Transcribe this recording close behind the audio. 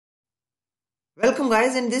Welcome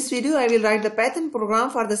guys, in this video I will write the Python program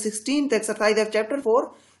for the 16th exercise of chapter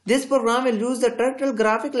 4. This program will use the Turtle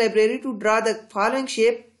graphic library to draw the following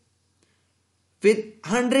shape with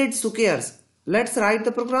 100 squares. Let's write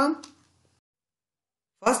the program.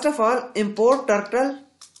 First of all, import Turtle.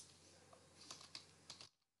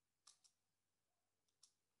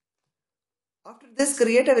 After this,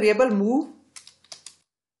 create a variable move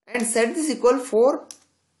and set this equal 4.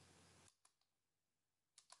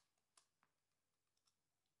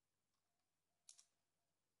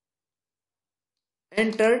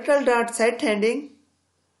 And turtle.set heading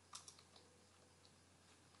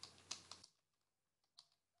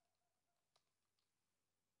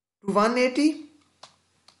to 180.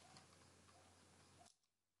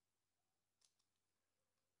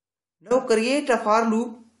 Now create a for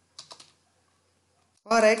loop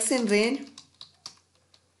for x in range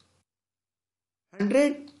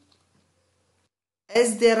 100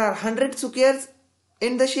 as there are 100 squares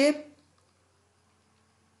in the shape.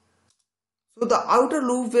 So the outer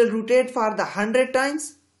loop will rotate for the 100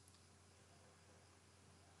 times.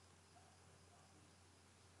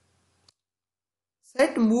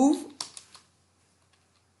 Set move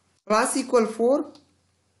plus equal 4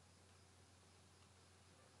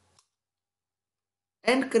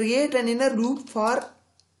 and create an inner loop for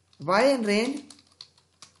y in range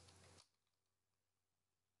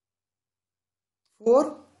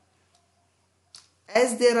 4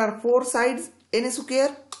 as there are 4 sides in a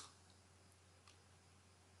square.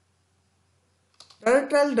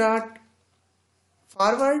 Turtle dot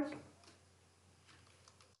forward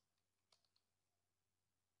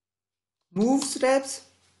move steps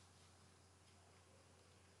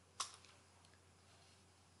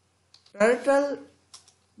turtle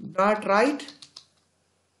dot right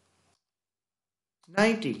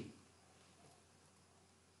 90.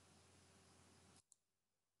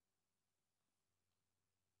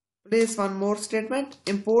 Place one more statement,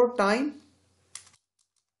 import time.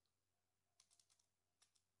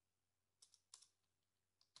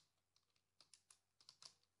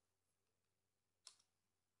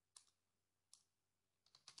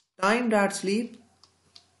 Time.sleep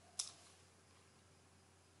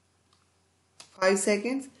 5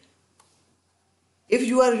 seconds. If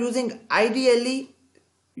you are using IDLE,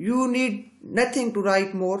 you need nothing to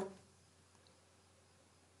write more.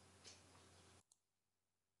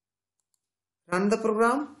 Run the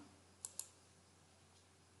program.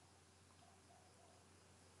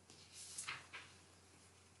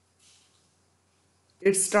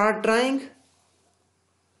 It start drawing.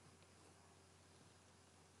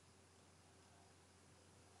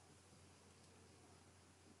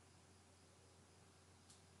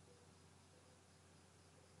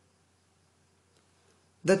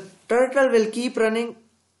 The turtle will keep running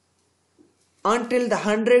until the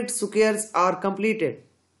 100 squares are completed.